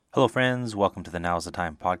Hello, friends. Welcome to the Now's the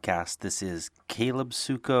Time podcast. This is Caleb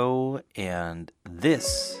Suko, and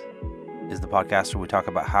this is the podcast where we talk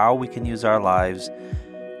about how we can use our lives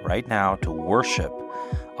right now to worship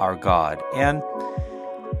our God. And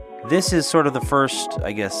this is sort of the first,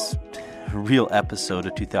 real episode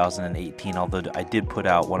of 2018, although I did put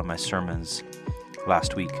out one of my sermons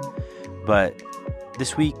last week. But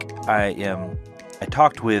this week I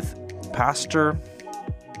talked with pastor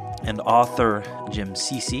and author Jim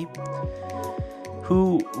Ceci,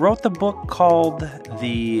 who wrote the book called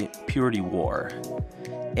The Purity War.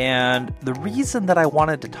 And the reason that I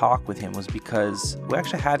wanted to talk with him was because we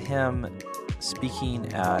actually had him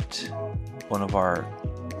speaking at one of our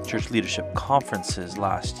church leadership conferences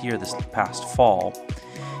last year, this past fall,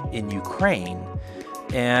 in Ukraine.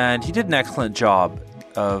 And he did an excellent job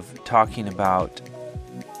of talking about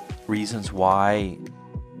reasons why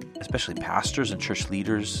especially pastors and church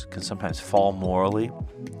leaders can sometimes fall morally,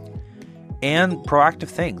 and proactive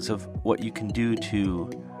things of what you can do to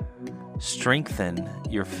strengthen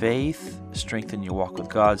your faith, strengthen your walk with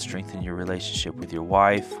God, strengthen your relationship with your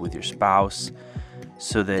wife, with your spouse,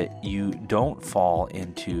 so that you don't fall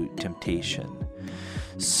into temptation.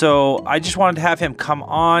 So I just wanted to have him come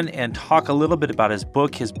on and talk a little bit about his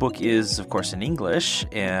book. His book is, of course, in English,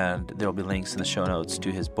 and there will be links in the show notes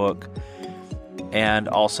to his book. And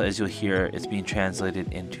also, as you'll hear, it's being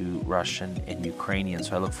translated into Russian and Ukrainian.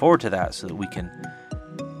 So I look forward to that so that we can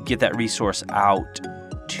get that resource out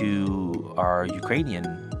to our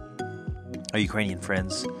Ukrainian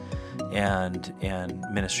friends and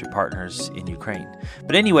ministry partners in Ukraine.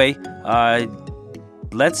 But anyway,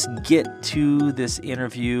 let's get to this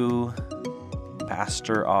interview.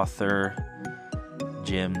 Pastor, author,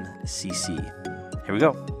 Jim Ceci. Here we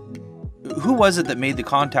go. Who was it that made the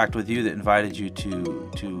contact with you that invited you to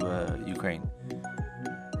Ukraine?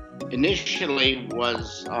 Initially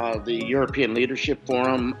was the European Leadership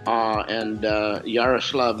Forum and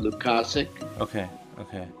Yaroslav Lukasik. Okay.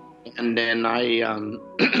 And then I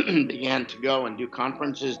began to go and do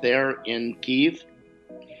conferences there in Kyiv.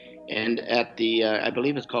 And at the, I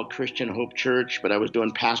believe it's called Christian Hope Church, but I was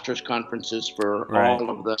doing pastors' conferences for all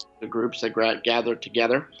of the groups that gathered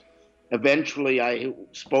together. Eventually, I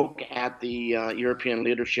spoke at the European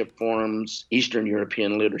Leadership Forum's Eastern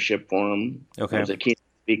European Leadership Forum. Okay. I was a keynote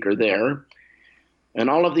speaker there. And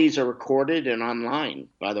all of these are recorded and online,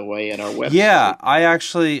 by the way, at our website. Yeah,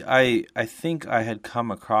 I think I had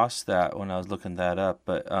come across that when I was looking that up,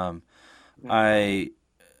 but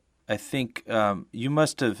I think you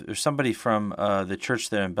must have, or somebody from the church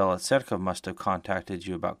there in Bela Tserkov must have contacted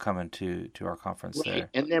you about coming to our conference there.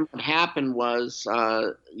 And then what happened was,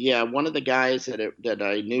 one of the guys that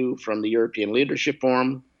I knew from the European Leadership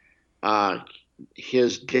Forum,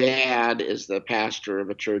 his dad is the pastor of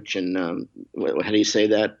a church in, how do you say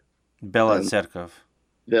that? Bela Tserkov.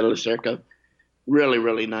 Bela Tserkov. Really,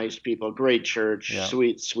 really nice people, great church, Yeah.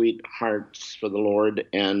 Sweet hearts for the Lord.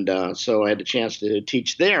 And so I had a chance to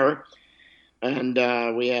teach there. And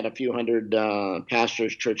we had a few hundred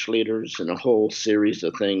pastors, church leaders, and a whole series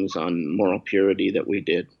of things on moral purity that we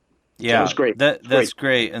did. Yeah, so it was great. That's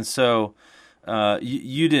great. And so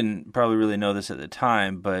you didn't probably really know this at the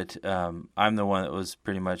time, but I'm the one that was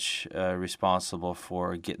pretty much responsible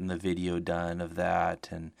for getting the video done of that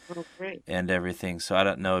and everything. So I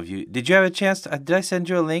don't know if did you have a chance? Did I send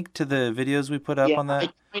you a link to the videos we put up on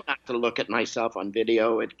that? I try not to look at myself on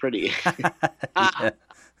video. It's pretty.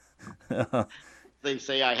 They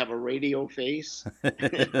say I have a radio face.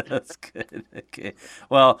 That's good. Okay.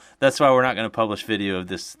 Well, that's why we're not going to publish video of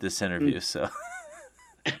this interview. So.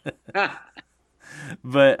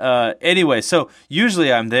 But anyway, so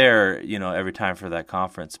usually I'm there, every time for that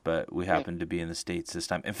conference, but we happen to be in the States this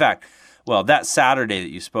time. In fact, that Saturday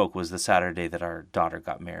that you spoke was the Saturday that our daughter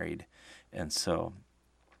got married. And so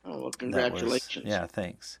congratulations. Yeah,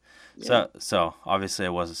 thanks. Yeah. So obviously I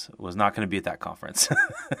was not going to be at that conference.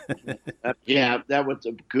 That was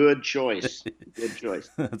a good choice. Good choice.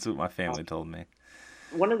 That's what my family told me.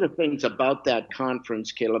 One of the things about that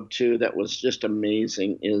conference, Caleb, too, that was just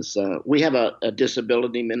amazing is we have a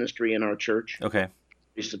disability ministry in our church. Okay.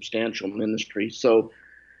 A substantial ministry. So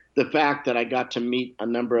the fact that I got to meet a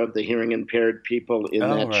number of the hearing impaired people in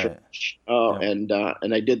that church, and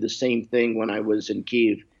I did the same thing when I was in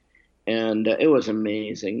Kyiv, and it was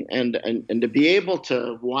amazing. And to be able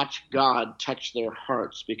to watch God touch their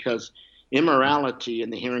hearts, because immorality in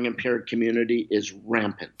the hearing impaired community is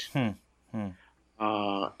rampant.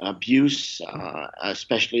 Abuse,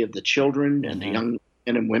 especially of the children and the young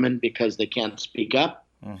men and women because they can't speak up,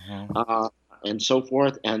 and so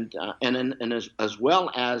forth, and as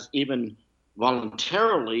well as even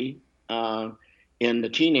voluntarily in the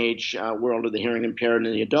teenage world of the hearing impaired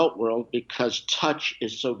and the adult world, because touch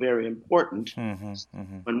is so very important when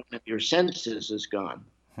one of your senses is gone.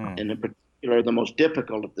 And in particular, the most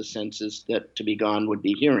difficult of the senses that to be gone would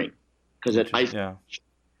be hearing, because it isolates. Yeah.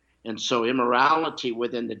 And so immorality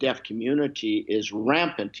within the deaf community is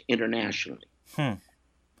rampant internationally, as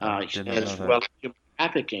well as human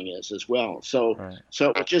trafficking is as well. So,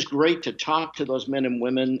 so it's just great to talk to those men and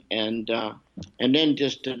women, and then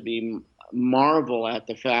just to be marvel at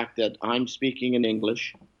the fact that I'm speaking in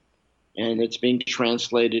English, and it's being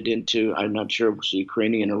translated into, I'm not sure if it was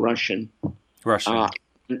Ukrainian or Russian.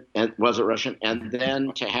 And was it Russian? And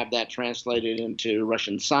then to have that translated into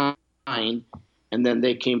Russian Sign, and then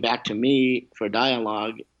they came back to me for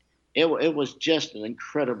dialogue. It was just an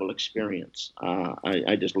incredible experience.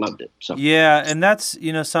 I just loved it. So. Yeah, and that's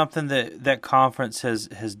something that conference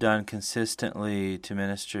has done consistently to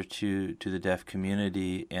minister to the deaf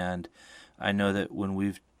community. And I know that when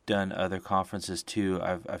we've done other conferences too,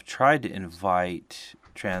 I've tried to invite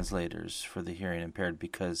translators for the hearing impaired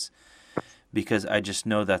because I just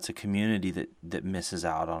know that's a community that misses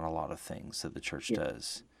out on a lot of things that the church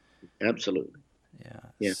does. Absolutely.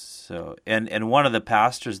 Yeah. So, and one of the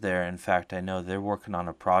pastors there, in fact, I know they're working on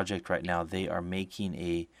a project right now. They are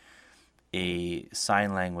making a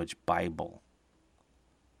sign language Bible.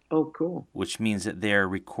 Oh, cool. Which means that they're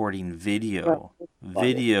recording video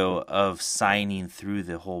of signing through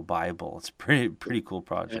the whole Bible. It's pretty cool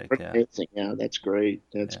project. Yeah, that's great.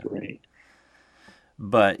 That's great.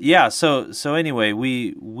 But yeah, so anyway,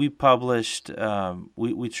 we published.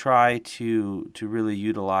 We try to really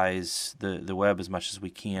utilize the web as much as we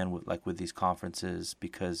can with these conferences,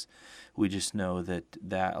 because we just know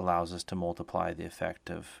that allows us to multiply the effect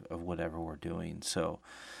of whatever we're doing. So.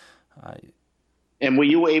 And were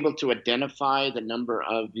you able to identify the number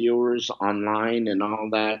of viewers online and all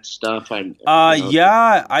that stuff?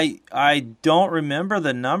 Yeah, I don't remember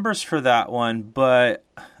the numbers for that one, but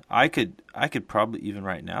I could probably even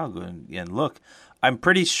right now go and look. I'm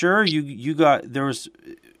pretty sure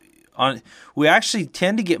we actually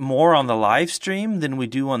tend to get more on the live stream than we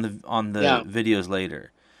do on the videos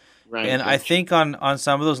later. Right. And I think on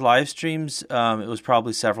some of those live streams, it was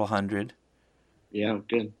probably several hundred. Yeah,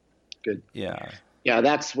 good. Yeah. Yeah,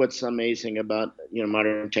 that's what's amazing about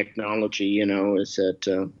modern technology. Is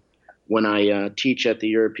that when I teach at the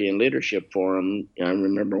European Leadership Forum, I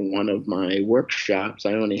remember one of my workshops,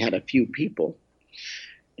 I only had a few people,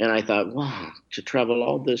 and I thought, wow, to travel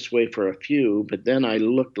all this way for a few. But then I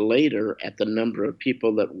looked later at the number of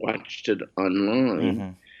people that watched it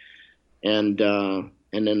online, and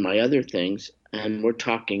then my other things, and we're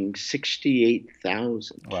talking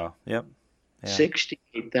 68,000. Wow. Yep. Yeah.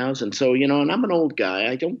 68,000. So, and I'm an old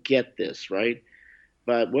guy. I don't get this, right?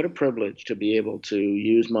 But what a privilege to be able to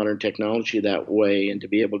use modern technology that way, and to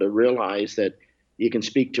be able to realize that you can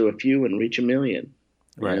speak to a few and reach a million.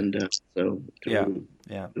 Right. And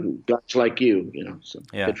guys like you, so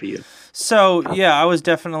good for you. So, I was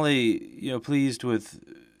definitely, pleased with,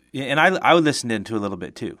 and I would listen into a little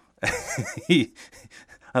bit too.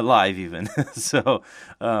 Live even, so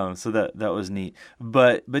that was neat.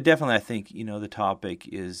 But definitely, I think the topic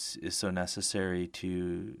is so necessary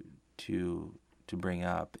to bring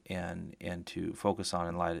up and to focus on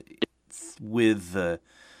in light with the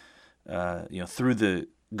through the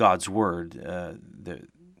God's word.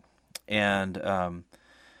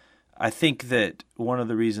 I think that one of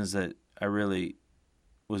the reasons that I really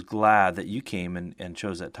was glad that you came and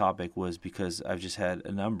chose that topic was because I've just had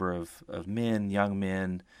a number of young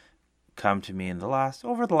men come to me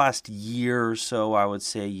over the last year or so, I would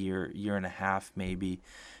say year and a half maybe,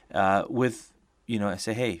 with, I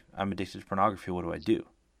say, hey, I'm addicted to pornography. What do I do?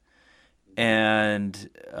 And,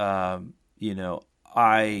 I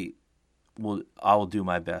will do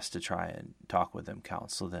my best to try and talk with them,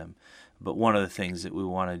 counsel them. But one of the things that we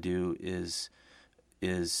want to do is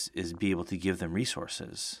be able to give them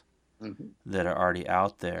resources that are already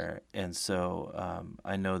out there. And so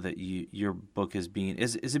I know that your book is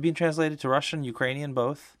it being translated to Russian, Ukrainian,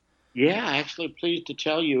 both? Yeah, actually pleased to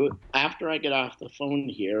tell you, after I get off the phone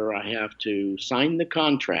here, I have to sign the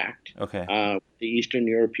contract. Okay. The Eastern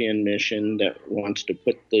European Mission that wants to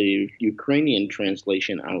put the Ukrainian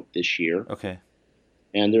translation out this year. Okay.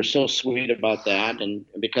 And they're so sweet about that. And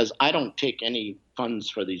because I don't take any funds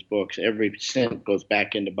for these books, every cent goes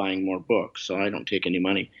back into buying more books, so I don't take any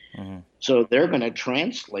money. So they're going to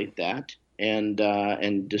translate that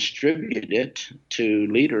and distribute it to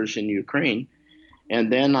leaders in Ukraine.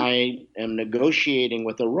 And then I am negotiating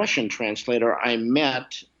with a Russian translator I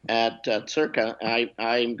met at Circa.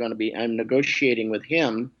 I'm negotiating with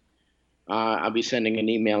him I'll be sending an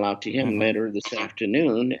email out to him later this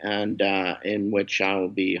afternoon, and in which I'll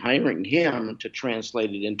be hiring him to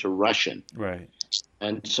translate it into Russian. Right.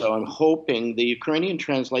 And so I'm hoping the Ukrainian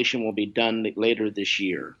translation will be done later this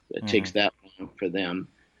year. It takes that long for them,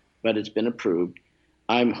 but it's been approved.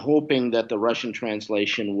 I'm hoping that the Russian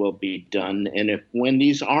translation will be done, and when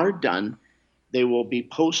these are done, they will be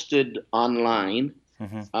posted online,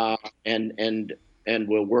 and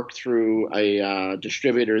we'll work through a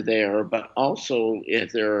distributor there. But also,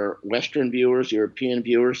 if there are Western viewers, European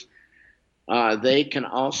viewers, they can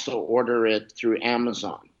also order it through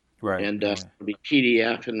Amazon. Right. And it'll be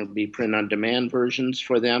PDF, and it'll be print-on-demand versions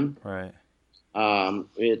for them. Right.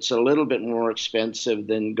 It's a little bit more expensive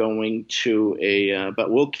than going to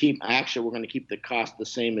but we're going to keep the cost the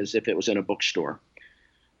same as if it was in a bookstore.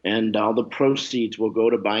 And all the proceeds will go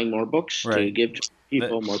to buying more books to give to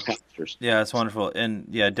people, more pastors. Yeah, that's wonderful. And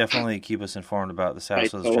yeah, definitely keep us informed about the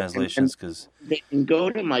status of those translations. Because they can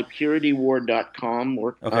go to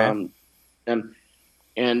mypuritywar.com.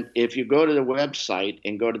 And if you go to the website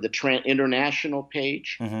and go to the international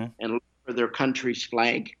page and look for their country's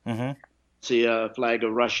flag, see a flag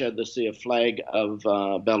of Russia, they'll see a flag of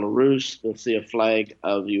Belarus, they'll see a flag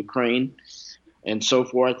of Ukraine, and so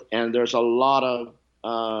forth. And there's a lot of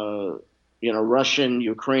Russian,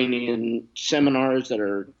 Ukrainian seminars that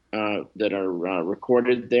are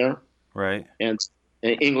recorded there, right? And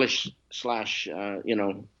English /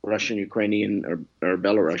 Russian, Ukrainian, or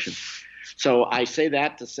Belarusian. So I say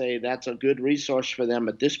that to say that's a good resource for them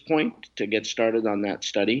at this point to get started on that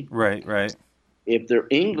study. Right, right. If they're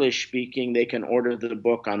English speaking, they can order the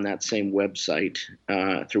book on that same website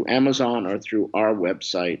through Amazon or through our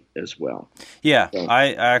website as well. Yeah, so,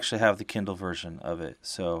 I actually have the Kindle version of it,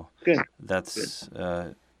 so good. That's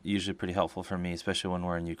usually pretty helpful for me, especially when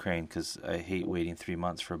we're in Ukraine, because I hate waiting 3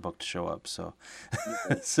 months for a book to show up. So,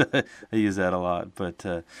 so I use that a lot. But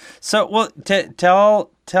tell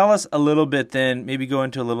us a little bit then. Maybe go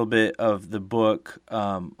into a little bit of the book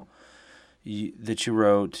that you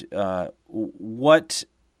wrote. What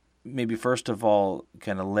maybe first of all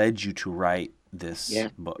kind of led you to write this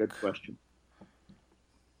book? Good question.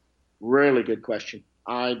 Really good question.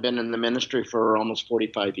 I've been in the ministry for almost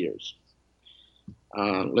 45 years.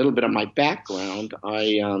 A little bit of my background,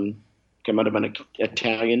 I came out of an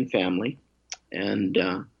Italian family and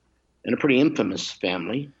a pretty infamous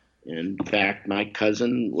family. In fact, my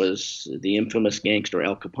cousin was the infamous gangster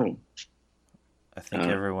Al Capone. I think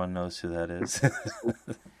everyone knows who that is.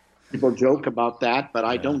 People joke about that, but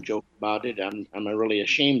I don't joke about it. I'm really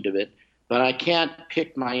ashamed of it. But I can't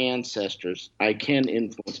pick my ancestors. I can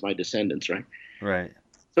influence my descendants, right? Right.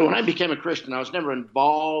 So when I became a Christian, I was never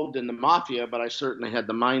involved in the mafia, but I certainly had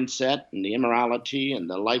the mindset and the immorality and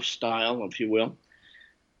the lifestyle, if you will.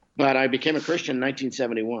 But I became a Christian in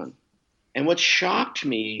 1971. And what shocked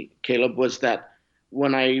me, Caleb, was that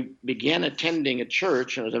when I began attending a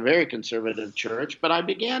church, and it was a very conservative church, but I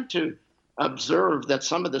began to observe that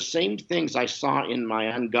some of the same things I saw in my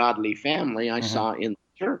ungodly family, I saw in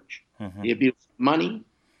the church. The abuse of money,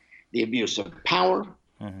 the abuse of power,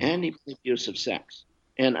 and the abuse of sex.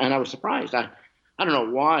 And I was surprised. I don't know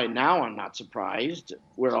why now I'm not surprised.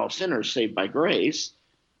 We're all sinners saved by grace.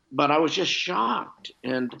 But I was just shocked.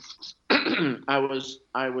 And I was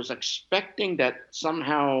expecting that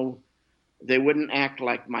somehow they wouldn't act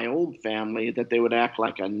like my old family, that they would act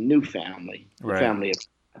like a new family, the family of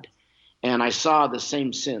God. And I saw the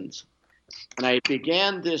same sins. And I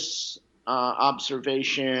began this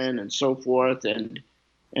observation and so forth.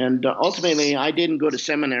 And ultimately, I didn't go to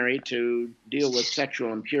seminary to deal with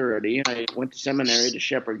sexual impurity. I went to seminary to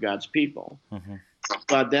shepherd God's people.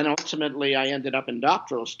 But then ultimately, I ended up in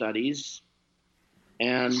doctoral studies.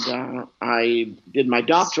 And I did my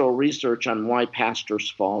doctoral research on why pastors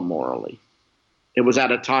fall morally. It was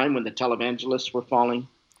at a time when the televangelists were falling.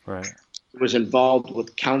 Right. I was involved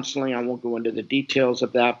with counseling. I won't go into the details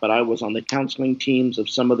of that, but I was on the counseling teams of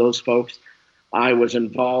some of those folks. I was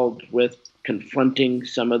involved with confronting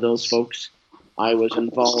some of those folks. I was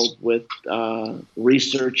involved with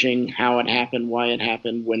researching how it happened, why it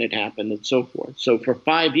happened, when it happened, and so forth. So for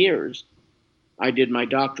 5 years, I did my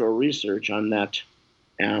doctoral research on that.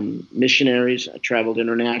 Missionaries, I traveled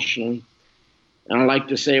internationally. And I like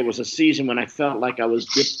to say it was a season when I felt like I was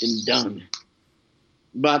dipped in dung.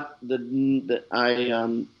 But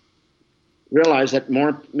I realized that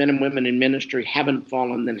more men and women in ministry haven't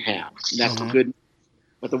fallen than have. That's good.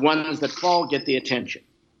 But the ones that fall get the attention.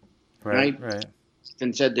 Right.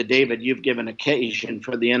 And said to David, you've given occasion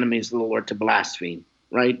for the enemies of the Lord to blaspheme.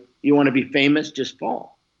 Right? You want to be famous? Just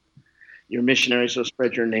fall. Your missionaries will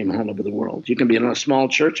spread your name all over the world. You can be in a small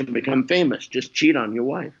church and become famous. Just cheat on your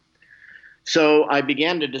wife. So I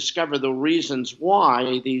began to discover the reasons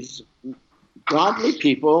why these godly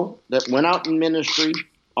people that went out in ministry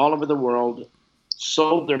all over the world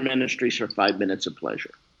sold their ministries for 5 minutes of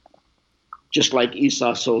pleasure, just like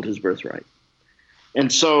Esau sold his birthright.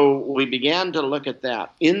 And so we began to look at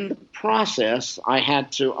that. In the process, I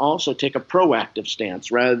had to also take a proactive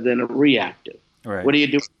stance rather than a reactive. Right. What do you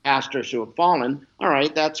do with pastors who have fallen? All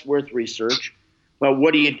right, that's worth research. But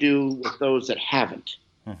what do you do with those that haven't?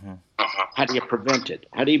 Mm-hmm. How do you prevent it?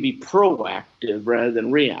 How do you be proactive rather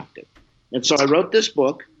than reactive? And so I wrote this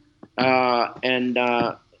book, called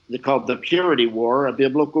The Purity War, A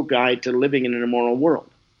Biblical Guide to Living in an Immoral World,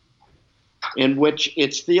 in which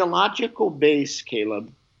its theological base,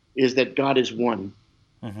 Caleb, is that God is one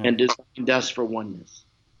and designed us for oneness.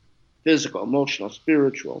 Physical, emotional,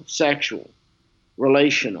 spiritual, sexual,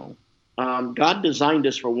 relational. God designed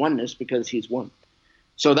us for oneness because he's one.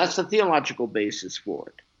 So that's the theological basis for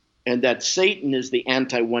it. And that Satan is the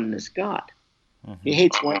anti-oneness God. He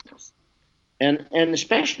hates oneness. And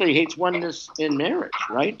especially hates oneness in marriage,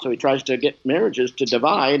 right? So he tries to get marriages to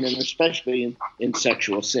divide, and especially in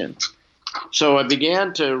sexual sin. So I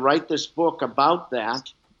began to write this book about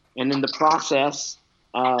that, and in the process,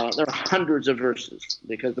 there are hundreds of verses,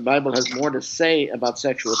 because the Bible has more to say about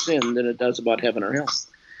sexual sin than it does about heaven or hell.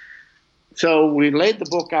 So we laid the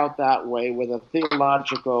book out that way with a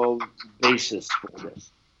theological basis for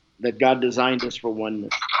this, that God designed us for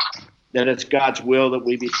oneness, that it's God's will that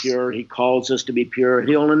we be pure. He calls us to be pure.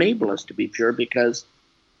 He'll enable us to be pure because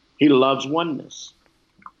he loves oneness.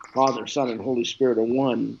 Father, Son, and Holy Spirit are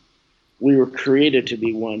one. We were created to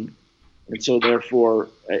be one. And so therefore,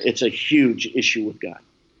 it's a huge issue with God.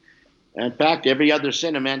 In fact, every other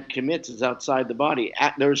sin a man commits is outside the body.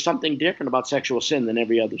 There's something different about sexual sin than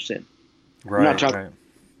every other sin. Right, I'm not talking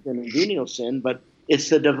about venial sin, but it's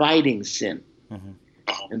the dividing sin.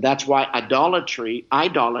 And that's why idolatry,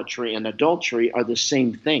 and adultery are the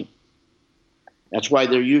same thing. That's why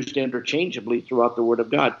they're used interchangeably throughout the Word of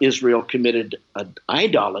God. Israel committed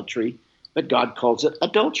idolatry, but God calls it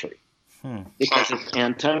adultery because it's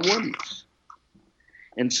anti-oneness.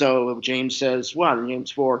 And so James says, in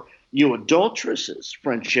James 4, you adulteresses,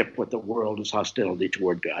 friendship with the world is hostility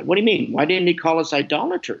toward God. What do you mean? Why didn't he call us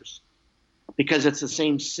idolaters? Because it's the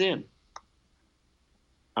same sin.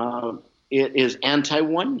 It is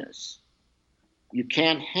anti-oneness. You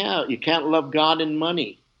can't love God and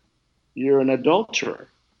money. You're an adulterer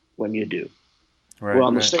when you do. Right, well,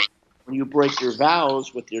 in the same, when you break your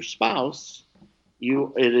vows with your spouse,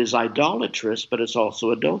 it is idolatrous, but it's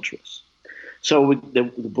also adulterous. So the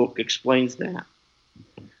book explains that.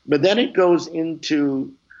 But then it goes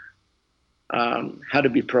into how to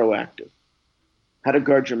be proactive, how to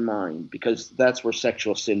guard your mind, because that's where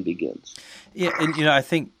sexual sin begins. Yeah, and I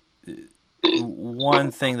think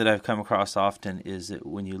one thing that I've come across often is that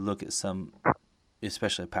when you look at some,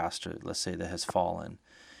 especially a pastor, let's say, that has fallen,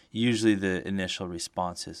 usually the initial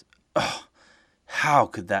response is, "Oh, how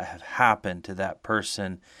could that have happened to that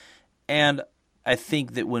person?" And I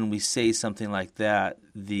think that when we say something like that,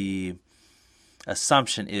 the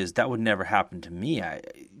assumption is that would never happen to me. I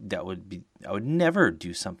would never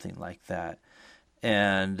do something like that.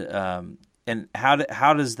 And how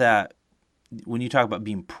does that, when you talk about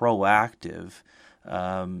being proactive,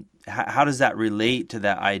 how does that relate to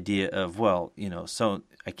that idea of, so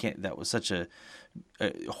I can't, that was such a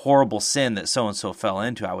horrible sin that so-and-so fell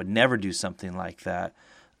into. I would never do something like that.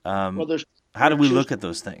 How do we look at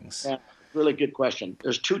those things? Yeah, really good question.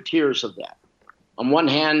 There's two tiers of that. On one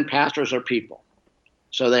hand, pastors are people.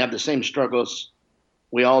 So they have the same struggles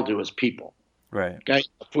we all do as people. Right. Okay?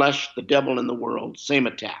 The flesh, the devil, and the world, same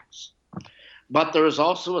attacks. But there is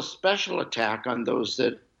also a special attack on those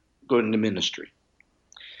that go into ministry.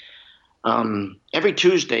 Every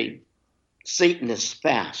Tuesday, Satanists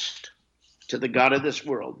fast to the God of this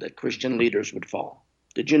world that Christian leaders would fall.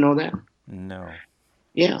 Did you know that? No.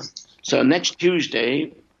 Yeah. So next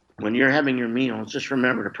Tuesday, when you're having your meals, just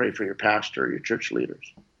remember to pray for your pastor or your church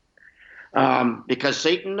leaders. Because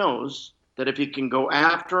Satan knows that if he can go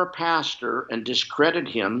after a pastor and discredit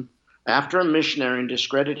him, after a missionary and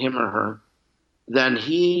discredit him or her, then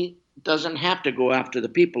he doesn't have to go after the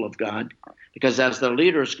people of God, because as the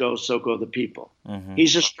leaders go, so go the people. Mm-hmm.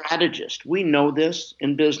 He's a strategist. We know this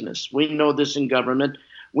in business. We know this in government.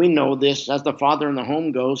 We know this as the father in the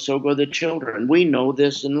home goes, so go the children. We know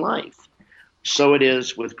this in life. So it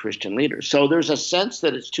is with Christian leaders. So there's a sense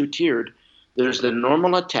that it's two-tiered. There's the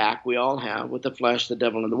normal attack we all have with the flesh, the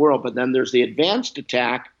devil, and the world. But then there's the advanced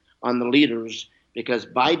attack on the leaders, because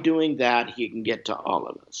by doing that, he can get to all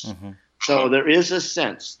of us. Mm-hmm. So there is a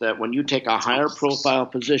sense that when you take a higher profile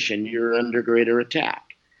position, you're under greater attack.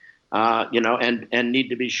 and need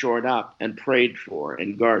to be shored up and prayed for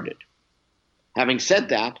and guarded. Having said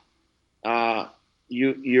that,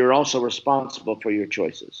 you're also responsible for your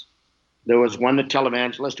choices. There was one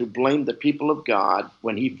televangelist who blamed the people of God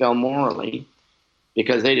when he fell morally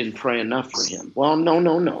because they didn't pray enough for him. Well,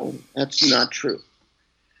 no, that's not true.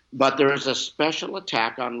 But there is a special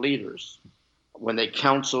attack on leaders when they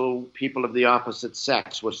counsel people of the opposite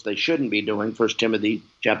sex, which they shouldn't be doing. 1 Timothy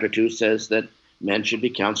chapter 2 says that men should be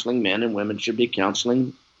counseling men and women should be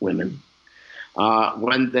counseling women.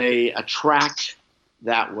 When they attract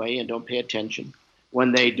that way and don't pay attention,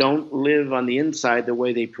 when they don't live on the inside the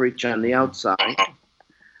way they preach on the outside,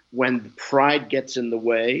 when pride gets in the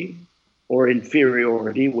way, or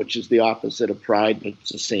inferiority, which is the opposite of pride, but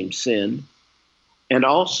it's the same sin, and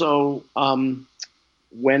also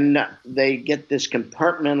when they get this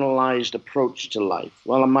compartmentalized approach to life.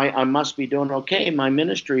 Well, I must be doing okay. My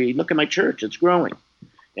ministry, look at my church, it's growing.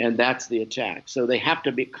 And that's the attack. So they have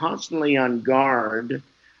to be constantly on guard.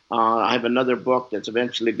 I have another book that's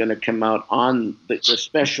eventually going to come out on the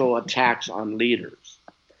special attacks on leaders.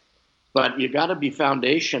 But you got to be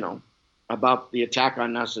foundational about the attack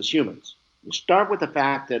on us as humans. You start with the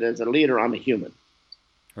fact that as a leader, I'm a human.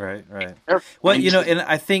 Right. Well, and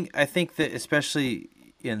I think that especially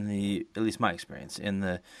in at least my experience in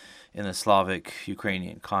the Slavic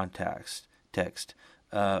Ukrainian text,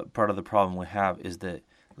 part of the problem we have is that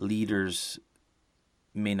leaders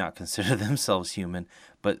may not consider themselves human,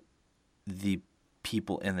 but the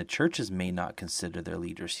people in the churches may not consider their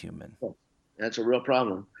leaders human. That's a real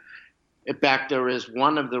problem. In fact, there is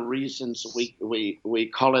one of the reasons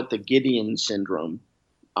we call it the Gideon syndrome.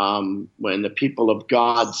 When the people of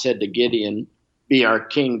God said to Gideon, be our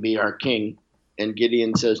king, and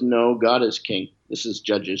Gideon says, no, God is king. This is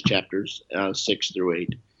Judges chapters 6 through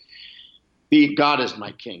 8. God is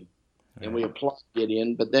my king. And we applaud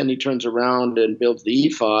Gideon, but then he turns around and builds the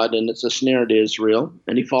ephod, and it's a snare to Israel,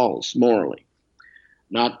 and he falls morally.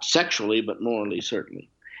 Not sexually, but morally, certainly.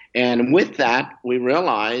 And with that, we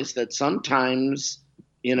realize that sometimes,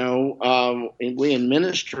 we in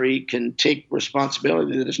ministry can take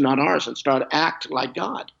responsibility that is not ours and start to act like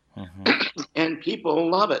God. Mm-hmm. And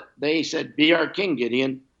people love it. They said, be our king,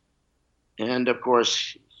 Gideon. And, of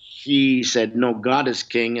course, he said, no, God is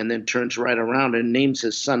king, and then turns right around and names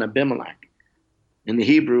his son Abimelech. In the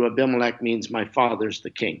Hebrew, Abimelech means my father's the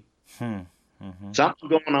king. Mm-hmm. Something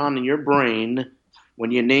going on in your brain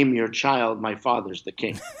when you name your child, my father's the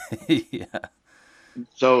king. Yeah.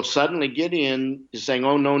 So suddenly Gideon is saying,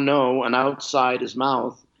 oh, no, and outside his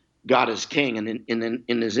mouth, God is king. And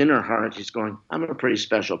in his inner heart, he's going, I'm a pretty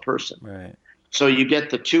special person. Right. So you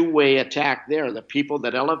get the two-way attack there, the people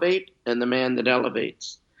that elevate and the man that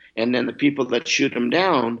elevates. And then the people that shoot him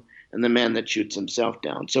down and the man that shoots himself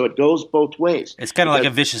down. So it goes both ways. It's kind of like a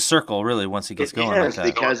vicious circle, really, once it gets going like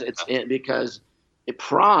that. Because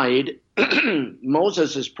pride,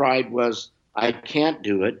 Moses' pride was, I can't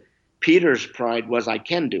do it. Peter's pride was, I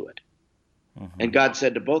can do it. Mm-hmm. And God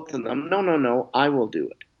said to both of them, no, I will do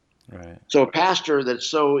it. Right. So a pastor that's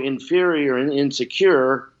so inferior and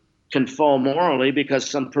insecure can fall morally because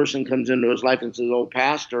some person comes into his life and says, oh,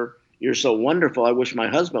 pastor, you're so wonderful. I wish my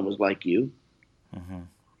husband was like you. Mm-hmm.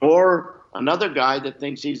 Or another guy that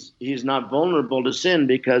thinks he's not vulnerable to sin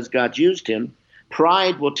because God used him.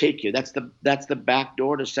 Pride will take you. That's the back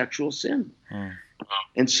door to sexual sin. Mm.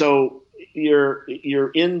 And so you're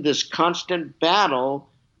in this constant battle.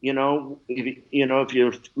 If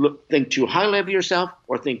you think too highly of yourself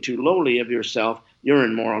or think too lowly of yourself, you're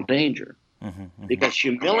in moral danger. Mm-hmm, mm-hmm. Because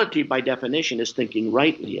humility, by definition, is thinking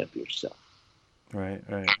rightly of yourself. Right.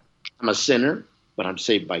 I'm a sinner, but I'm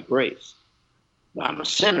saved by grace. I'm a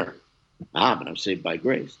sinner, but I'm saved by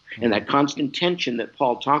grace. Mm-hmm. And that constant tension that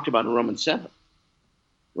Paul talked about in Romans 7,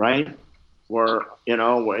 right? Where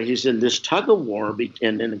he's in this tug of war,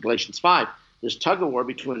 in Galatians 5, this tug of war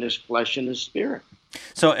between his flesh and his spirit.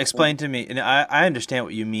 So explain to me, and I understand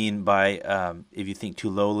what you mean by if you think too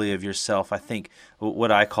lowly of yourself. I think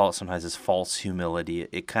what I call it sometimes is false humility.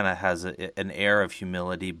 It kind of has an air of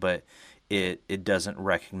humility, but it doesn't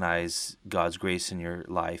recognize God's grace in your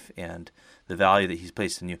life and the value that He's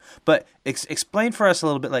placed in you. But explain for us a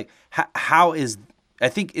little bit, like how is, I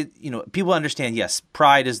think people understand. Yes,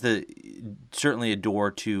 pride is certainly a door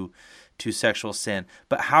to sexual sin,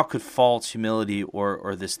 but how could false humility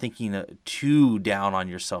or this thinking too down on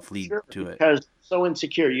yourself lead to it? Because so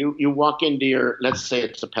insecure, you walk into your, let's say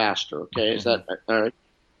it's a pastor, okay, is that all right?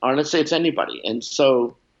 Or let's say it's anybody, and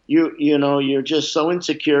so you're just so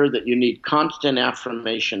insecure that you need constant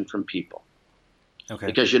affirmation from people, okay,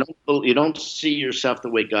 because you don't see yourself the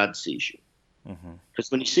way God sees you.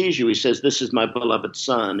 Because when he sees you, he says, "This is my beloved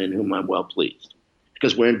Son in whom I'm well pleased."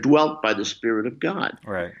 Because we're indwelt by the Spirit of God.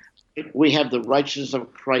 Right. We have the righteousness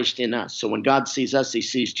of Christ in us. So when God sees us, he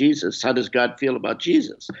sees Jesus. How does God feel about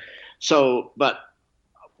Jesus? So, but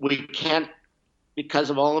we can't, because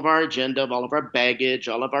of all of our agenda, of all of our baggage,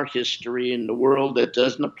 all of our history in the world that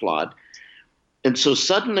doesn't applaud. And so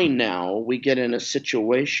suddenly now we get in a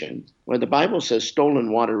situation where the Bible says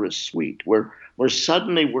stolen water is sweet, where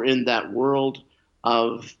suddenly we're in that world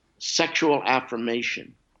of sexual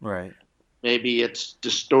affirmation. Right. Maybe it's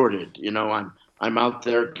distorted. I'm out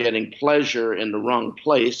there getting pleasure in the wrong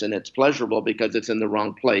place, and it's pleasurable because it's in the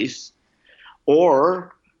wrong place.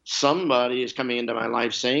 Or somebody is coming into my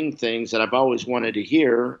life saying things that I've always wanted to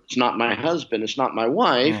hear. It's not my husband, it's not my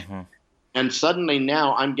wife. And suddenly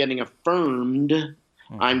now I'm getting affirmed.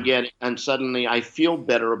 And suddenly I feel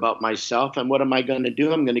better about myself. And what am I going to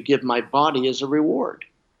do? I'm going to give my body as a reward.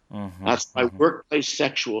 That's why workplace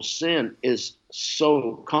sexual sin is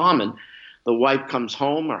so common. The wife comes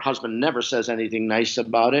home, her husband never says anything nice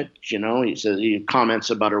about it. He comments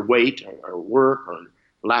about her weight or her work or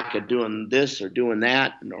lack of doing this or doing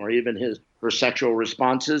that, or even her sexual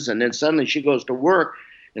responses. And then suddenly she goes to work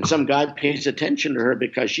and some guy pays attention to her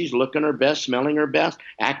because she's looking her best, smelling her best,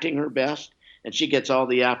 acting her best, and she gets all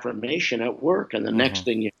the affirmation at work. And the next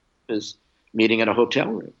thing you know is meeting at a hotel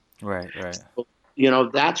room. Right. So,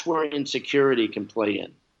 that's where insecurity can play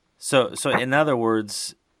in. So in other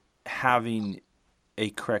words, having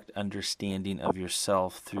a correct understanding of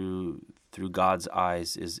yourself through God's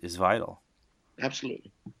eyes is vital.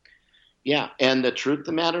 Absolutely. Yeah, and the truth of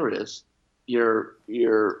the matter is,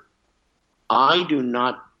 I do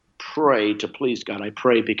not pray to please God. I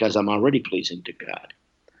pray because I'm already pleasing to God.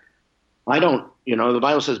 I don't, the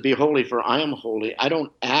Bible says, "Be holy, for I am holy." I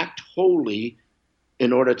don't act holy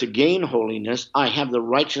in order to gain holiness. I have the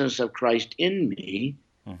righteousness of Christ in me,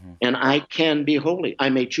 and I can be holy. I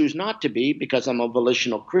may choose not to be because I'm a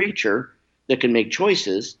volitional creature that can make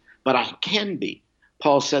choices, but I can be.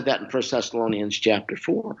 Paul said that in 1 Thessalonians chapter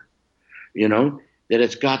 4, that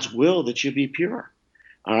it's God's will that you be pure.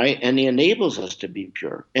 All right. And he enables us to be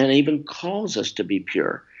pure and even calls us to be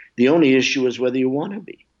pure. The only issue is whether you want to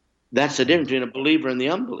be. That's the difference between a believer and the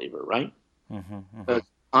unbeliever, right?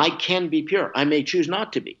 I can be pure. I may choose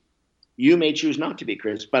not to be. You may choose not to be,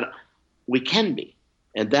 Chris, but we can be.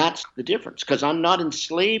 And that's the difference, because I'm not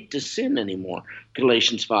enslaved to sin anymore.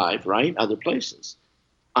 Galatians 5, right? Other places.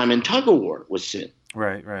 I'm in tug of war with sin.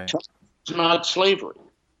 Right. It's not slavery.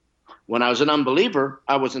 When I was an unbeliever,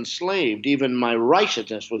 I was enslaved. Even my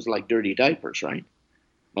righteousness was like dirty diapers, right?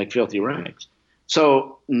 Like filthy rags.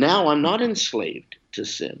 So now I'm not enslaved to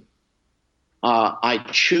sin. I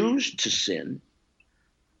choose to sin.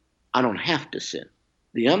 I don't have to sin.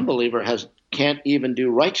 The unbeliever can't even do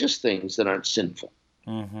righteous things that aren't sinful.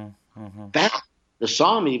 That the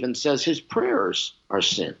psalm even says his prayers are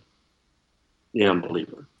sin. The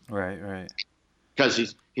unbeliever. Right. Because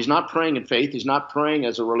he's not praying in faith. He's not praying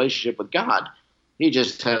as a relationship with God. He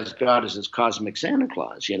just has God as his cosmic Santa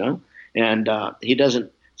Claus, and he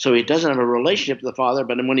doesn't have a relationship with the Father.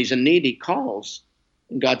 But when he's in need, he calls,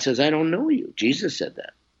 and God says, "I don't know you." Jesus said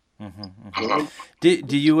that.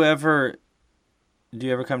 Do you ever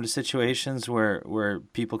come to situations where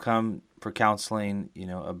people come for counseling,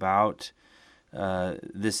 about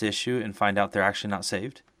this issue and find out they're actually not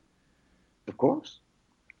saved? Of course.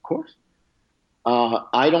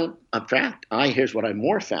 I don't. In fact, here's what I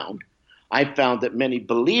more found. I found that many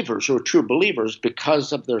believers who are true believers,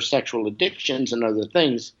 because of their sexual addictions and other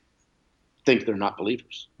things, think they're not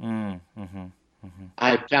believers.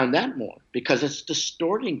 I found that more because it's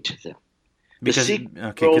distorting to them. Because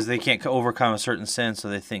they can't overcome a certain sin, so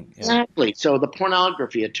they think exactly. So the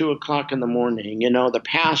pornography at 2:00 in the morning, the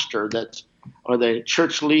pastor or the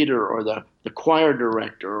church leader, or the choir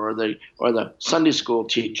director, or the Sunday school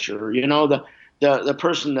teacher, the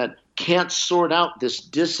person that can't sort out this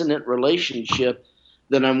dissonant relationship.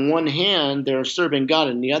 That on one hand they're serving God,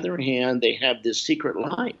 and on the other hand they have this secret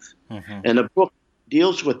life, and the book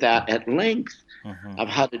deals with that at length. Of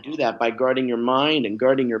how to do that by guarding your mind and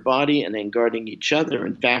guarding your body and then guarding each other.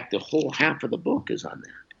 In fact, the whole half of the book is on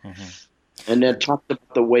that. And then talks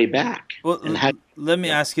about the way back. Well, let me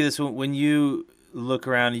ask you this. When you look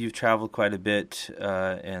around, you've traveled quite a bit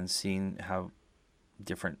and seen how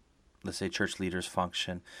different, let's say, church leaders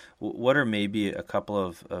function. What are maybe a couple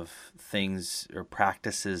of things or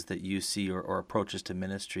practices that you see or approaches to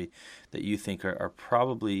ministry that you think are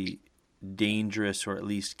probably dangerous, or at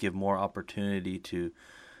least give more opportunity to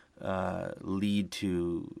lead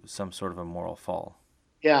to some sort of a moral fall?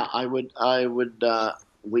 Yeah, I would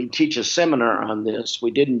we teach a seminar on this.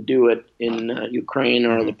 We didn't do it in Ukraine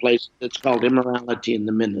or the place. It's called Immorality in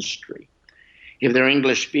the Ministry. If they're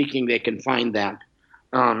English speaking, they can find that,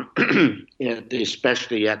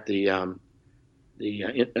 especially at the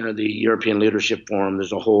European Leadership Forum.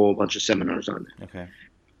 There's a whole bunch of seminars on it. Okay.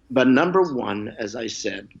 But number one, as I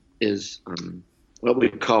said, is what we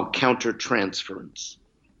call countertransference.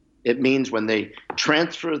 It means when they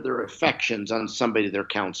transfer their affections on somebody they're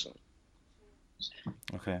counseling.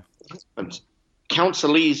 Okay.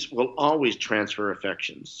 Counselees will always transfer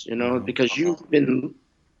affections, because you've been,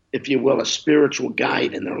 if you will, a spiritual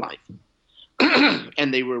guide in their life.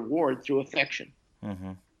 And they reward through affection.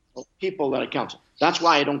 Mm-hmm. People that I counsel. That's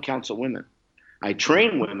why I don't counsel women. I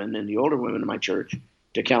train women and the older women in my church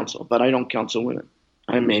to counsel, but I don't counsel women.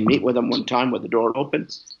 I may meet with them one time with the door open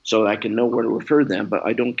so I can know where to refer them, but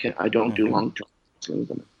I don't do long-term counseling with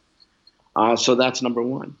women. So that's number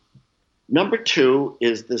one. Number two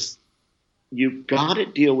is this: you've got to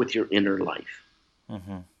deal with your inner life.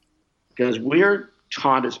 Because we're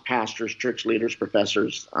taught as pastors, church leaders,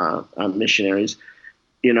 professors, missionaries,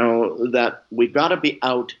 that we've got to be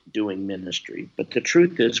out doing ministry. But the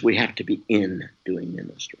truth is we have to be in doing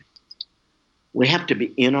ministry. We have to be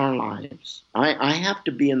in our lives. I have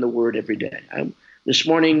to be in the Word every day. This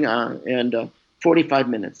morning, and 45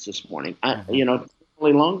 minutes this morning.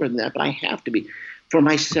 Probably longer than that, but I have to be for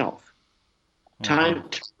myself. Time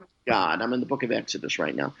with God. I'm in the book of Exodus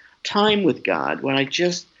right now. Time with God, when I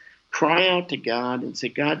just cry out to God and say,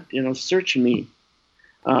 God, search me.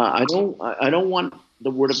 I don't want the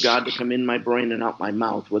Word of God to come in my brain and out my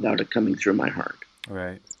mouth without it coming through my heart.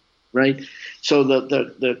 Right. So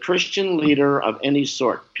the Christian leader of any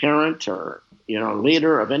sort, parent or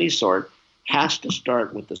leader of any sort, has to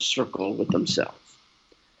start with the circle with themselves,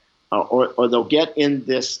 or they'll get in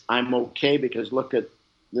this. I'm okay because look at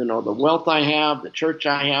the wealth I have, the church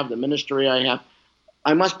I have, the ministry I have.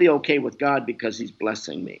 I must be okay with God because He's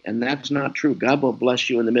blessing me, and that's not true. God will bless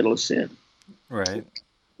you in the middle of sin. Right.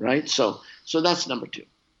 So that's number two.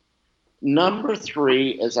 Number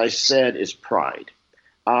three, as I said, is pride.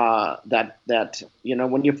 That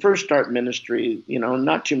when you first start ministry,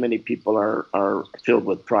 not too many people are filled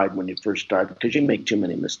with pride when you first start because you make too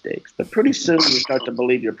many mistakes. But pretty soon you start to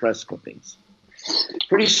believe your press clippings.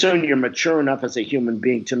 Pretty soon you're mature enough as a human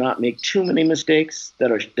being to not make too many mistakes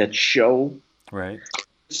that show. Right.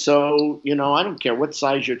 So I don't care what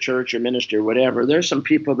size your church or ministry or whatever. There's some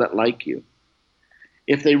people that like you.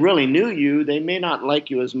 If they really knew you, they may not like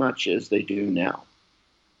you as much as they do now.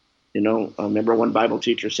 I remember one Bible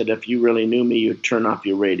teacher said, if you really knew me, you'd turn off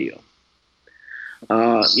your radio.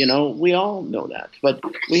 We all know that. But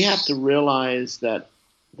we have to realize that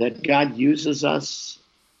God uses us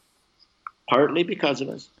partly because of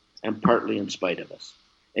us and partly in spite of us.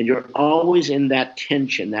 And you're always in that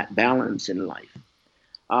tension, that balance in life.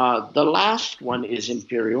 The last one is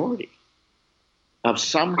inferiority, of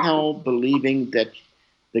somehow believing that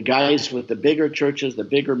the guys with the bigger churches, the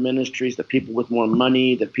bigger ministries, the people with more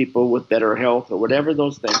money, the people with better health, or whatever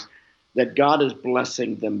those things, that God is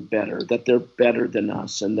blessing them better, that they're better than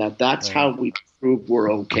us, and that's how we prove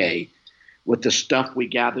we're okay with the stuff we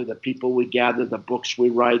gather, the people we gather, the books we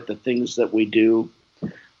write, the things that we do,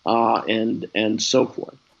 and so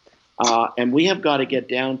forth. And we have got to get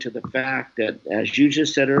down to the fact that, as you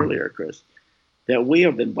just said earlier, Chris, that we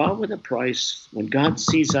have been bought with a price. When God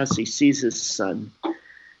sees us, He sees His Son.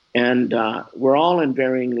 And we're all in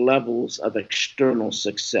varying levels of external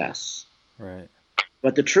success. Right.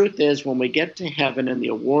 But the truth is, when we get to heaven and the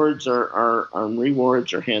awards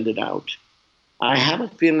rewards are handed out, I have a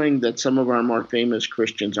feeling that some of our more famous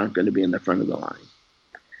Christians aren't going to be in the front of the line.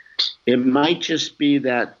 It might just be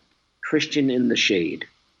that Christian in the shade.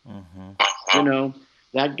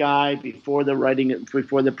 That guy before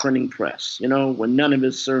the printing press, when none of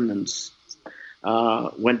his sermons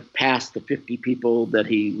went past the 50 people that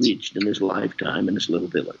he reached in his lifetime in his little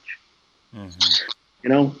village.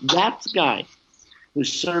 That's the guy who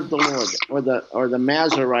served the Lord, or the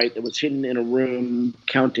Mazarite that was hidden in a room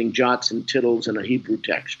counting jots and tittles in a Hebrew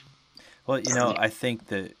text. Well, I think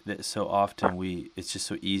that so often it's just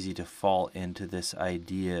so easy to fall into this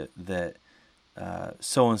idea that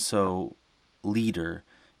so-and-so leader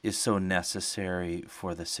is so necessary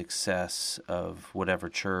for the success of whatever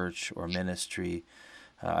church or ministry.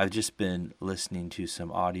 I've just been listening to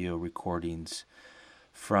some audio recordings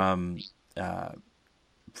from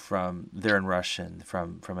there in Russian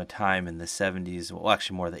from a time in the 70s, well,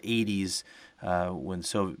 actually more the 80s,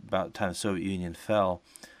 about the time the Soviet Union fell,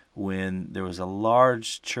 when there was a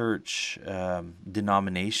large church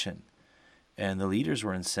denomination, and the leaders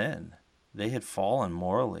were in sin. They had fallen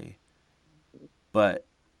morally, but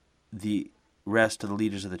the rest of the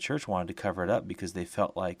leaders of the church wanted to cover it up because they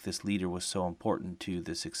felt like this leader was so important to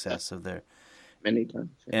the success of their. Many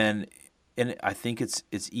times. And I think it's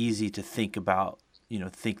easy to think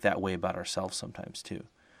that way about ourselves sometimes too.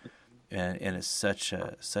 And it's such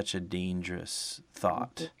a dangerous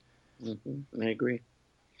thought. Mm-hmm. I agree.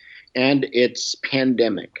 And it's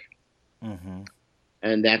pandemic. Mm-hmm.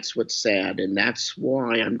 And that's what's sad. And that's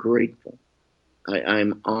why I'm grateful.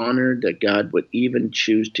 I'm honored that God would even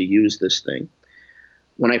choose to use this thing.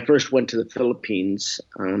 When I first went to the Philippines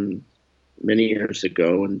many years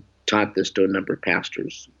ago and taught this to a number of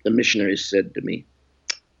pastors, the missionaries said to me,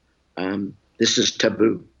 this is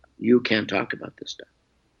taboo. You can't talk about this stuff.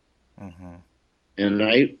 Mm-hmm. And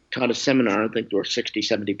I taught a seminar. I think there were 60,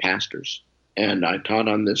 70 pastors. And I taught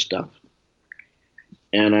on this stuff.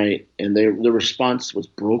 And the response was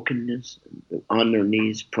brokenness, on their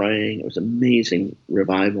knees praying. It was amazing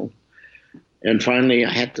revival. And finally,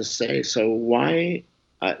 I had to say, so why?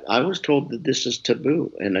 I was told that this is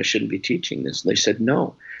taboo and I shouldn't be teaching this. And they said,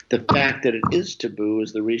 no, the fact that it is taboo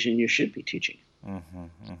is the reason you should be teaching it. Mm-hmm.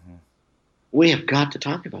 Mm-hmm. We have got to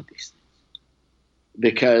talk about these things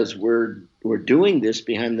because we're doing this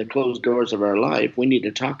behind the closed doors of our life. We need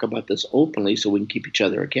to talk about this openly so we can keep each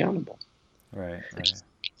other accountable. Right.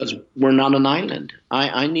 Because we're not an island.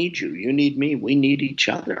 I need you. You need me. We need each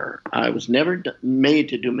other. I was never made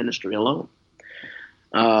to do ministry alone.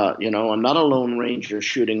 I'm not a lone ranger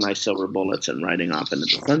shooting my silver bullets and riding off into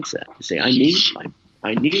the sunset. You see,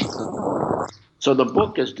 I need. So the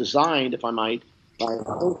book is designed, if I might, by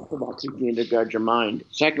first of all teaching to guard your mind.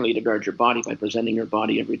 Secondly, to guard your body by presenting your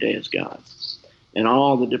body every day as God, and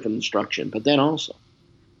all the different instruction. But then also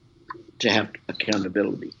to have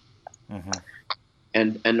accountability. Mm-hmm.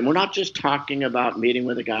 And we're not just talking about meeting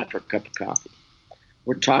with a guy for a cup of coffee.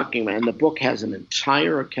 We're talking, and the book has an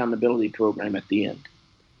entire accountability program at the end.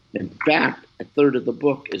 In fact, a third of the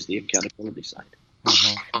book is the accountability side.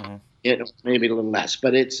 Mm-hmm. Mm-hmm. It maybe a little less,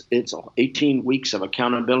 but it's 18 weeks of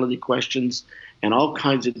accountability questions and all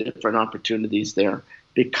kinds of different opportunities there,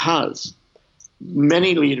 because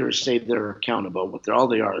many leaders say they're accountable, but all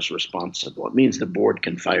they are is responsible. It means the board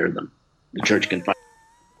can fire them, the church can fire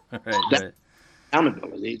them. Right.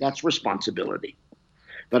 Accountability, that's responsibility.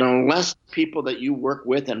 But unless people that you work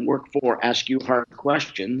with and work for ask you hard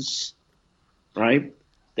questions, right,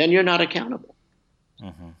 then you're not accountable.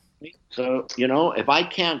 Mm-hmm. So, if I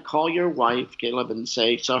can't call your wife, Caleb, and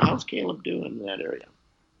say, so how's Caleb doing in that area?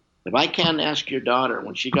 If I can't ask your daughter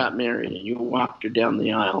when she got married and you walked her down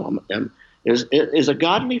the aisle, is a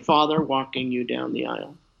godly father walking you down the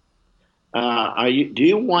aisle? Do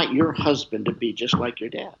you want your husband to be just like your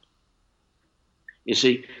dad? You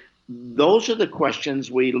see, those are the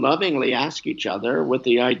questions we lovingly ask each other with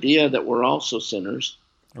the idea that we're also sinners.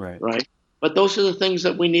 Right? But those are the things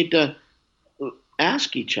that we need to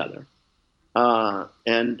ask each other. But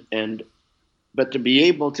to be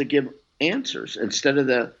able to give answers instead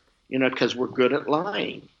of because we're good at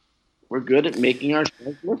lying. We're good at making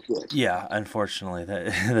ourselves look good. Yeah, unfortunately,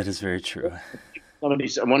 that is very true. One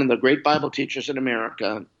of the great Bible teachers in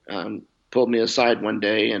America pulled me aside one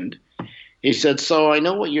day and he said, so I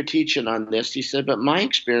know what you're teaching on this. He said, but my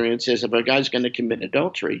experience is if a guy's going to commit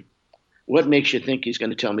adultery, what makes you think he's going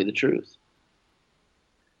to tell me the truth?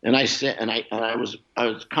 And I said, and I was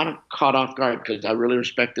kind of caught off guard because I really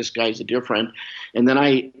respect this guy. He's a dear friend. And then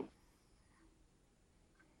I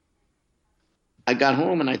got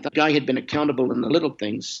home and I thought the guy had been accountable in the little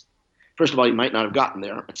things. First of all, he might not have gotten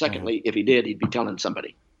there. But secondly, if he did, he'd be telling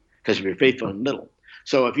somebody because if you're faithful in little.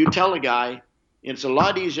 So if you tell a guy, it's a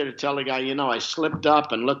lot easier to tell a guy, I slipped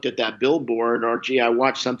up and looked at that billboard, or gee, I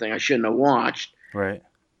watched something I shouldn't have watched. Right.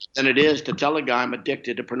 Than it is to tell a guy I'm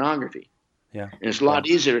addicted to pornography. Yeah. And it's a lot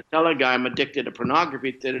easier to tell a guy I'm addicted to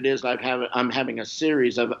pornography than it is I'm having a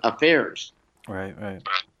series of affairs. Right.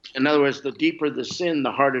 In other words, the deeper the sin,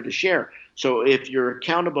 the harder to share. So if you're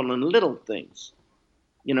accountable in little things,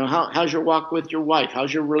 how's your walk with your wife?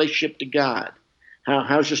 How's your relationship to God?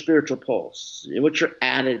 How's your spiritual pulse? What's your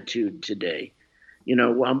attitude today?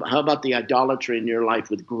 How about the idolatry in your life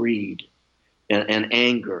with greed and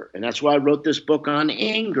anger? And that's why I wrote this book on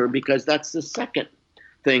anger, because that's the second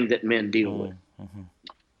thing that men deal with. Mm-hmm.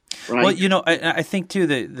 Right? Well, I think too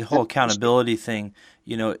the whole accountability thing,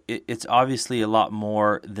 it's obviously a lot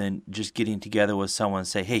more than just getting together with someone and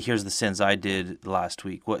say, hey, here's the sins I did last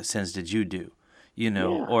week. What sins did you do?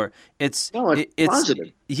 Or it's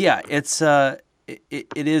positive. Yeah,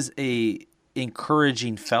 it is a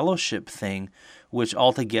encouraging fellowship thing, which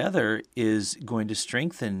altogether is going to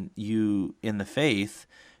strengthen you in the faith.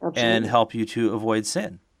 Absolutely. And help you to avoid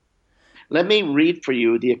sin. Let me read for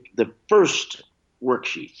you the first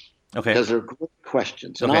worksheet. Okay. because they're great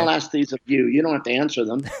questions. And Okay. I'll ask these of you. You don't have to answer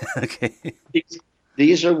them. Okay.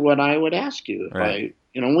 These are what I would ask you if Right.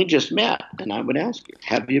 we just met, and I would ask you,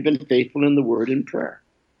 have you been faithful in the word and prayer?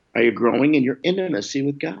 Are you growing in your intimacy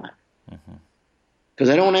with God? Mm-hmm. Because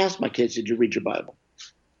I don't ask my kids, did you read your Bible?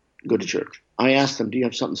 Go to church. I ask them, do you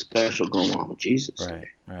have something special going on with Jesus Right. today?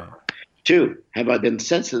 Right. 2, have I been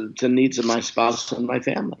sensitive to the needs of my spouse and my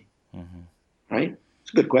family? Mm-hmm. Right?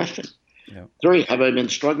 It's a good question. Yep. 3, have I been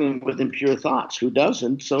struggling with impure thoughts? Who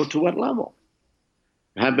doesn't? So to what level?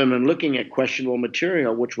 Have I been looking at questionable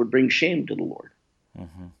material which would bring shame to the Lord?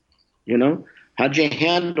 Mm-hmm. How'd you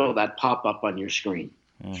handle that pop up on your screen?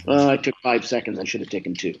 Mm-hmm. I took 5 seconds. I should have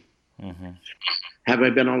taken 2. Mm-hmm. Have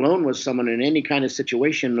I been alone with someone in any kind of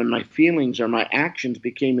situation when my feelings or my actions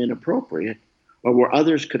became inappropriate or where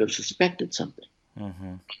others could have suspected something?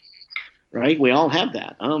 Mm-hmm. Right? We all have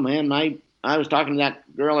that. Oh, man, I was talking to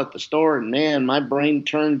that girl at the store, and, man, my brain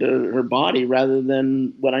turned to her body rather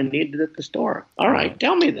than what I needed at the store. All right,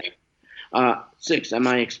 tell me that. 6, am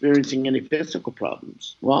I experiencing any physical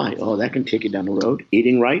problems? Why? Oh, that can take you down the road.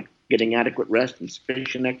 Eating right, getting adequate rest and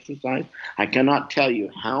sufficient exercise. I cannot tell you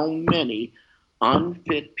how many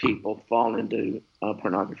unfit people fall into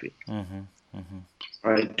pornography. Mm-hmm. Mm-hmm.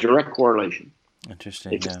 All right, direct correlation. They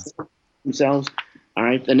Interesting. Yeah. just themselves. All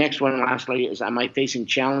right, the next one, lastly, is am I facing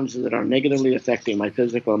challenges that are negatively affecting my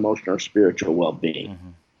physical, emotional, or spiritual well-being? Mm-hmm.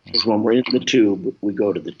 Because when we're in the tube, we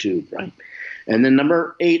go to the tube, right? And then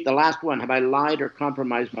number 8, the last one, have I lied or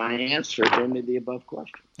compromised my answer to any of the above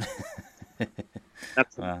questions?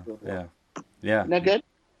 That's Wow. Yeah. Yeah. Isn't that good?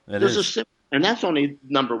 It This is is. simple. And that's only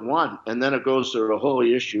number 1. And then it goes to the whole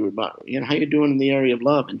issue about, how you doing in the area of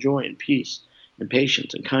love and joy and peace and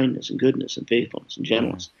patience and kindness and goodness and faithfulness and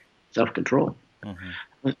gentleness, self-control.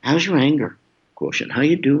 Mm-hmm. How's your anger quotient? How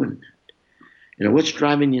you doing? What's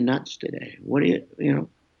driving you nuts today? What do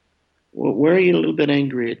where are you a little bit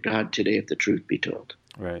angry at God today, if the truth be told?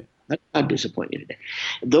 Right. I'd disappoint you today.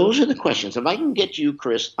 Those are the questions. If I can get you,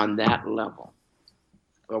 Chris, on that level,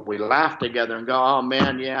 where we laugh together and go, "Oh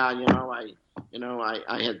man, yeah,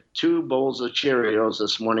 I had 2 bowls of Cheerios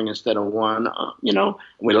this morning instead of 1." And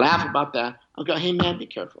we laugh about that. I'll go, "Hey man, be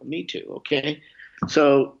careful. Me too, okay?"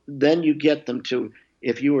 So then you get them to,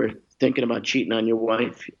 if you were thinking about cheating on your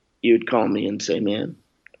wife, you'd call me and say, "Man,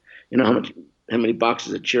 how many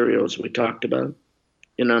boxes of Cheerios we talked about?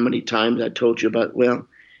 How many times I told you about, well,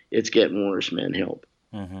 it's getting worse, man, help."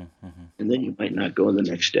 Mm-hmm. Mm-hmm. And then you might not go in the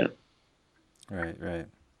next step. Right. Right.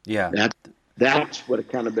 Yeah. That's what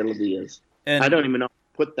accountability is. And I don't even know how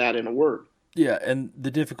to put that in a word. yeah, and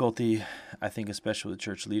the difficulty, I think, especially with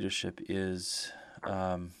church leadership, is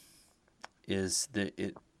that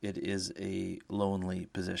it is a lonely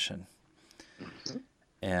position,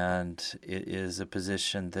 and it is a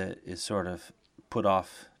position that is sort of put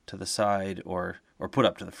off to the side or put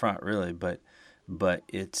up to the front, really. But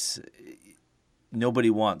it's nobody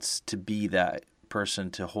wants to be that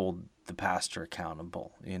person to hold the pastor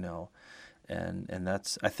accountable, And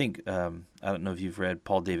that's, I think, I don't know if you've read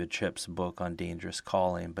Paul David Tripp's book on dangerous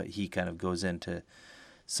calling, but he kind of goes into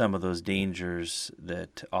some of those dangers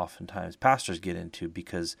that oftentimes pastors get into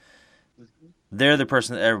because they're the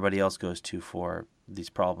person that everybody else goes to for these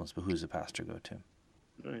problems, but who's the pastor go to?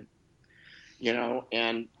 Right.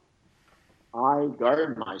 And I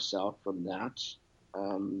guard myself from that,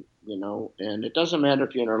 and it doesn't matter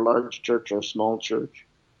if you're in a large church or a small church.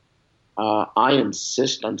 I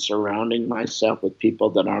insist on surrounding myself with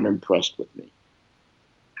people that aren't impressed with me.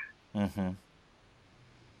 Mm-hmm.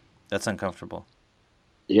 That's uncomfortable.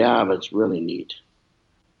 Yeah, but it's really neat.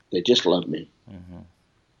 They just love me. Mm-hmm.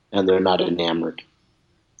 And they're not enamored.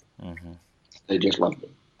 Mm-hmm. They just love me.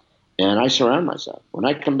 And I surround myself. When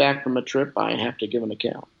I come back from a trip, I have to give an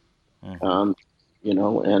account. Mm-hmm.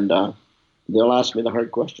 And they'll ask me the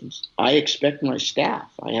hard questions. I expect my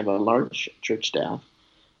staff. I have a large church staff.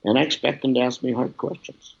 And I expect them to ask me hard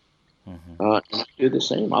questions. Mm-hmm. And I do the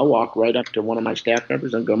same. I'll walk right up to one of my staff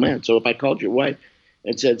members and go, "Man, so if I called your wife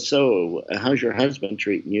and said, so how's your husband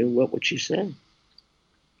treating you? What would she say?"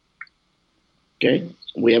 Okay.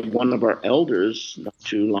 We have one of our elders not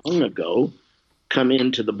too long ago come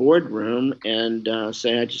into the boardroom and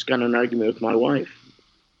say, "I just got in an argument with my wife."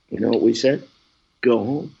 You know what we said? Go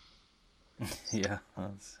home. Yeah.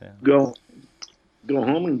 Go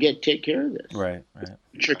home and take care of this. Right.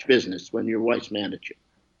 Church business when your wife's mad at you.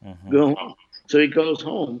 Mm-hmm. Go home. So he goes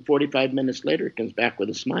home. 45 minutes later, he comes back with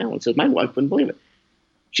a smile and says, "My wife wouldn't believe it.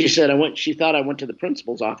 She said she thought I went to the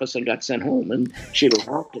principal's office and got sent home, and she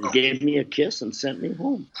laughed and gave me a kiss and sent me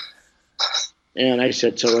home." And I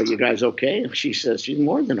said, "So are you guys okay?" And she says she's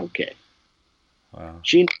more than okay. Wow.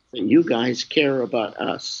 She knows that you guys care about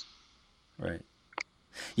us. Right.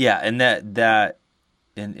 Yeah, and that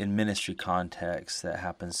in ministry context, that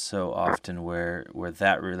happens so often where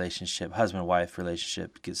that relationship, husband-wife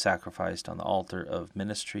relationship, gets sacrificed on the altar of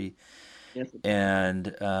ministry. Yes.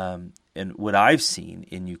 And what I've seen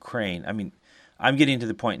in Ukraine, I mean, I'm getting to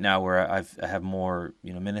the point now where I have more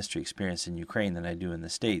ministry experience in Ukraine than I do in the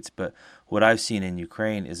States. But what I've seen in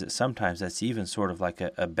Ukraine is that sometimes that's even sort of like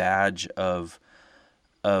a badge of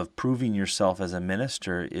proving yourself as a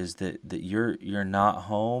minister, is that you're not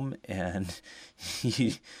home, and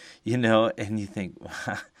and you think.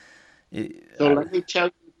 So let me tell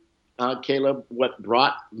you, Caleb, what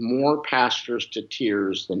brought more pastors to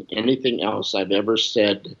tears than anything else I've ever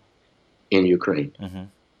said in Ukraine. Mm-hmm.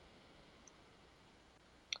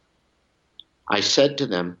 I said to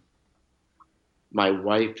them, my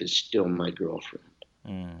wife is still my girlfriend.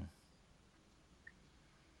 Mm.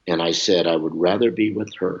 And I said I would rather be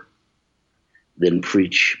with her than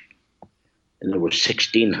preach. And there were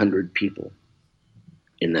 1,600 people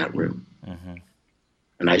in that room. Mm-hmm.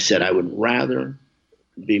 And I said I would rather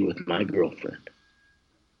be with my girlfriend.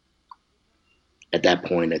 At that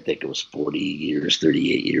point, I think it was 40 years,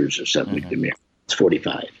 38 years or something. We'd been married. It's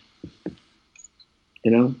 45.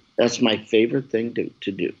 That's my favorite thing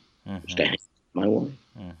to do, is to hang with my wife.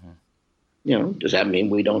 Mm-hmm. Does that mean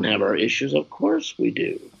we don't have our issues? Of course we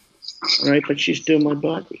do. All right, but she's still my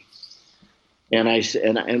buddy. And I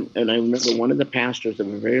remember one of the pastors of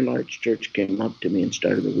a very large church came up to me and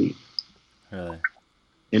started to weep. Really?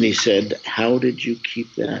 And he said, how did you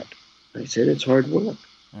keep that? I said, it's hard work.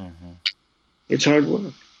 Mm-hmm. It's hard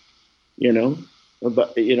work,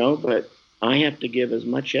 but I have to give as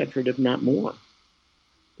much effort, if not more.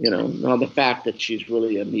 Now the fact that she's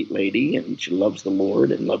really a neat lady and she loves the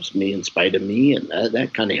Lord and loves me in spite of me, and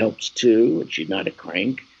that kind of helps too. And she's not a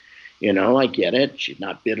crank. I get it. She's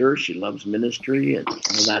not bitter. She loves ministry and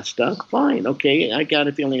all that stuff. Fine. Okay. I got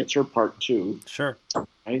a feeling it's her part too. Sure.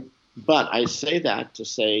 Right. But I say that to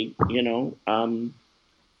say,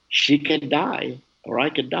 she could die or I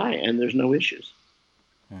could die and there's no issues.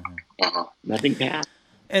 Mm-hmm. Nothing passed.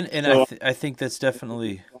 And so I think that's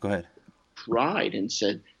definitely, go ahead. Cried and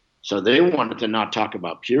said, so they wanted to not talk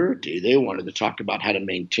about purity. They wanted to talk about how to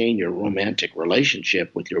maintain your romantic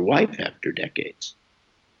relationship with your wife after decades.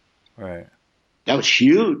 Right. That was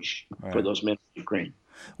huge Right. for those men in Ukraine.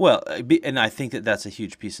 Well, and I think that's a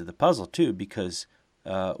huge piece of the puzzle too, because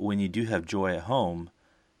when you do have joy at home,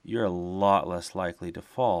 you're a lot less likely to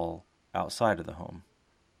fall outside of the home.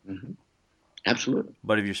 Mm-hmm. Absolutely.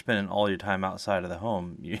 But if you're spending all your time outside of the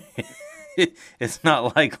home, it's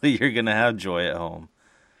not likely you're going to have joy at home.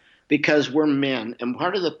 Because we're men. And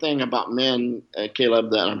part of the thing about men,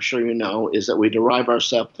 Caleb, that I'm sure you know, is that we derive our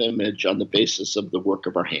self-image on the basis of the work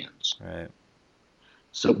of our hands. Right.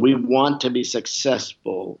 So we want to be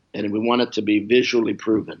successful, and we want it to be visually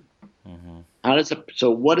proven. Mm-hmm. So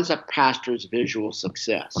what is a pastor's visual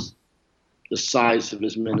success? The size of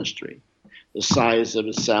his ministry, the size of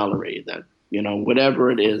his salary,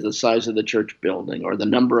 whatever it is, the size of the church building or the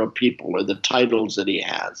number of people or the titles that he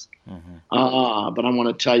has. Mm-hmm. But I want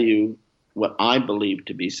to tell you what I believe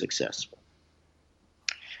to be successful.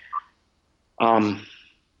 I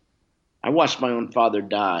watched my own father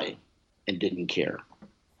die and didn't care.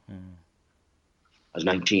 Mm-hmm. I was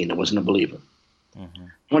 19. I wasn't a believer. Mm-hmm.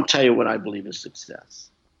 I want to tell you what I believe is success.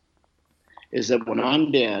 Is that when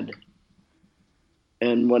I'm dead,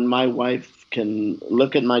 and when my wife can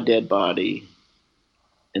look at my dead body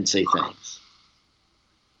and say thanks.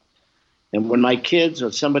 And when my kids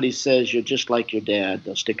or somebody says you're just like your dad,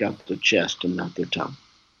 they'll stick out their chest and not their tongue.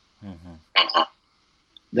 Mm-hmm.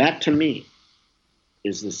 That to me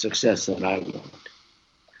is the success that I want.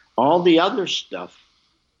 All the other stuff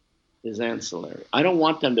is ancillary. I don't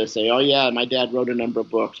want them to say, oh yeah, my dad wrote a number of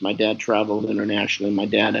books. My dad traveled internationally. My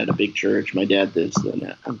dad had a big church. My dad this and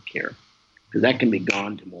that. I don't care. Because that can be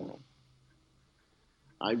gone tomorrow.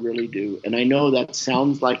 I really do. And I know that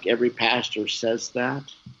sounds like every pastor says that.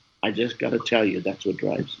 I just got to tell you, that's what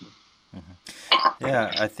drives me. Mm-hmm.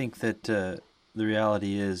 Yeah, I think that the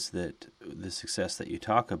reality is that the success that you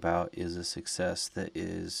talk about is a success that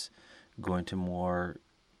is going to more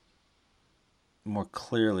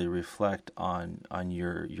clearly reflect on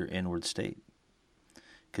your inward state.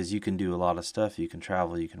 Because you can do a lot of stuff. You can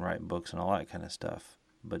travel, you can write books and all that kind of stuff,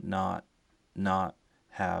 but not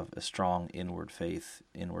have a strong inward faith,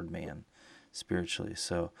 inward man, spiritually.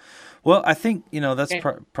 So, well, I think, that's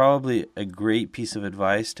probably a great piece of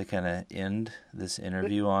advice to kind of end this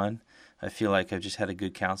interview on. I feel like I've just had a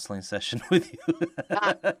good counseling session with you.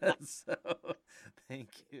 So, thank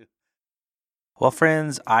you. Well,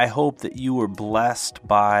 friends, I hope that you were blessed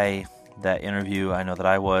by that interview. I know that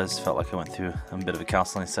I felt like I went through a bit of a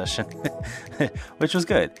counseling session, which was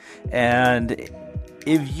good. And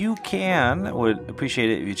if you can, would appreciate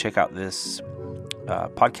it if you check out this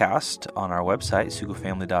podcast on our website,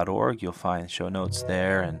 sugofamily.org. You'll find show notes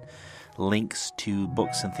there and links to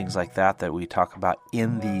books and things like that we talk about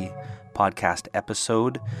in the podcast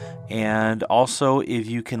episode. And also, if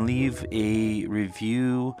you can leave a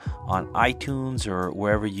review on iTunes or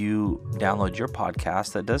wherever you download your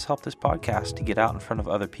podcast, that does help this podcast to get out in front of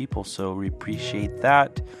other people. So we appreciate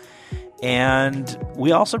that. And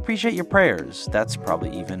we also appreciate your prayers. That's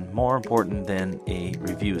probably even more important than a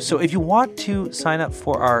review. So if you want to sign up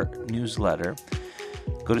for our newsletter,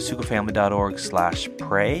 go to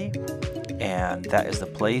sugofamily.org/pray. And that is the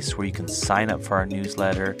place where you can sign up for our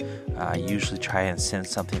newsletter. I usually try and send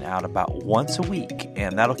something out about once a week,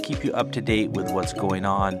 and that'll keep you up to date with what's going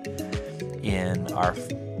on in our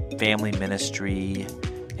family ministry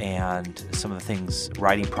and some of the things,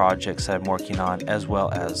 writing projects that I'm working on, as well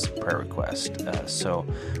as prayer requests. So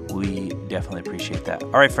we definitely appreciate that. All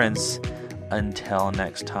right, friends, until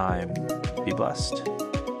next time, be blessed.